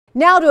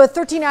Now to a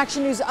 13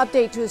 Action News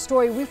update to a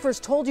story we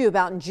first told you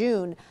about in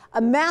June. A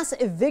mass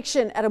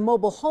eviction at a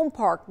mobile home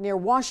park near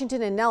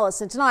Washington and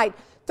Nellis. And tonight,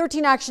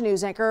 13 Action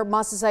News anchor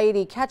Masa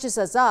Saidi catches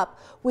us up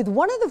with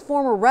one of the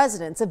former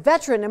residents, a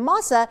veteran. And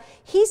Masa,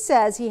 he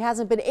says he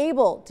hasn't been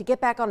able to get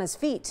back on his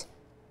feet.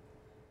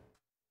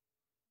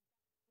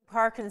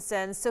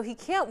 Parkinson's, so he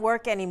can't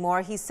work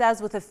anymore. He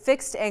says with a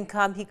fixed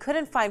income, he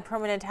couldn't find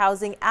permanent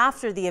housing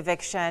after the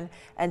eviction.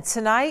 And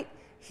tonight,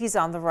 he's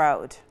on the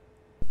road.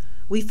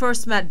 We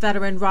first met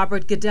veteran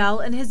Robert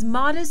Goodell in his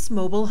modest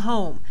mobile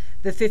home.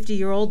 The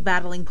 50-year-old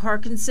battling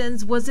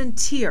Parkinson's was in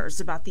tears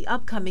about the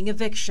upcoming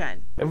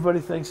eviction. Everybody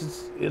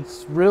thinks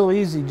it's real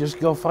easy, just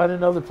go find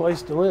another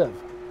place to live.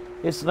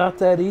 It's not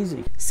that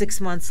easy.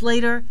 6 months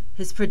later,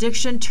 his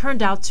prediction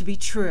turned out to be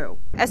true.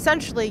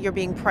 Essentially, you're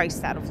being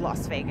priced out of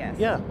Las Vegas.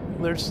 Yeah,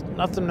 there's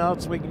nothing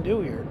else we can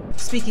do here.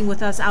 Speaking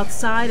with us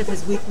outside of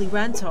his weekly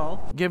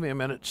rental, give me a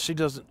minute, she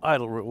doesn't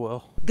idle real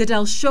well.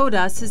 Goodell showed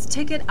us his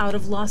ticket out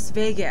of Las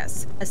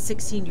Vegas, a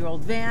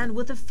 16-year-old van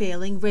with a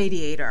failing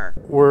radiator.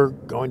 We're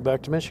going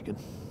back to Michigan.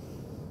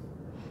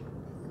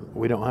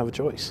 We don't have a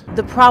choice.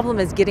 The problem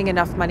is getting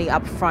enough money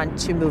up front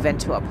to move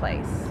into a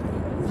place.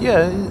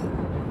 Yeah.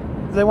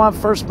 They want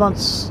first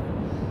month's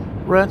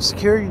rent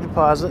security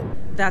deposit.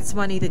 That's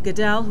money that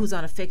Goodell, who's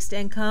on a fixed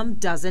income,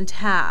 doesn't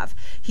have.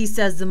 He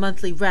says the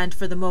monthly rent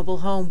for the mobile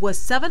home was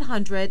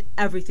 $700,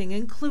 everything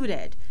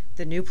included.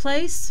 The new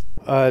place?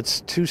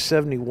 It's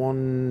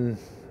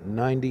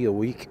 $271.90 a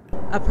week.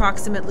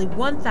 Approximately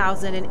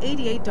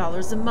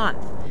 $1,088 a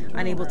month.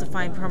 Unable to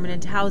find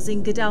permanent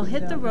housing, Goodell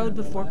hit the road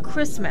before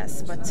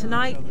Christmas, but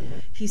tonight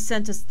he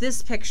sent us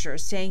this picture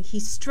saying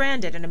he's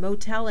stranded in a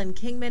motel in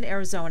Kingman,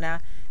 Arizona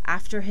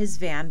after his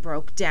van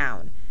broke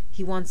down.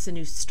 He wants a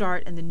new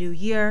start in the new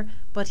year,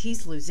 but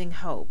he's losing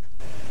hope.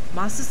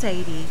 Masa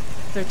Saidi,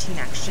 13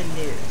 Action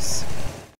News.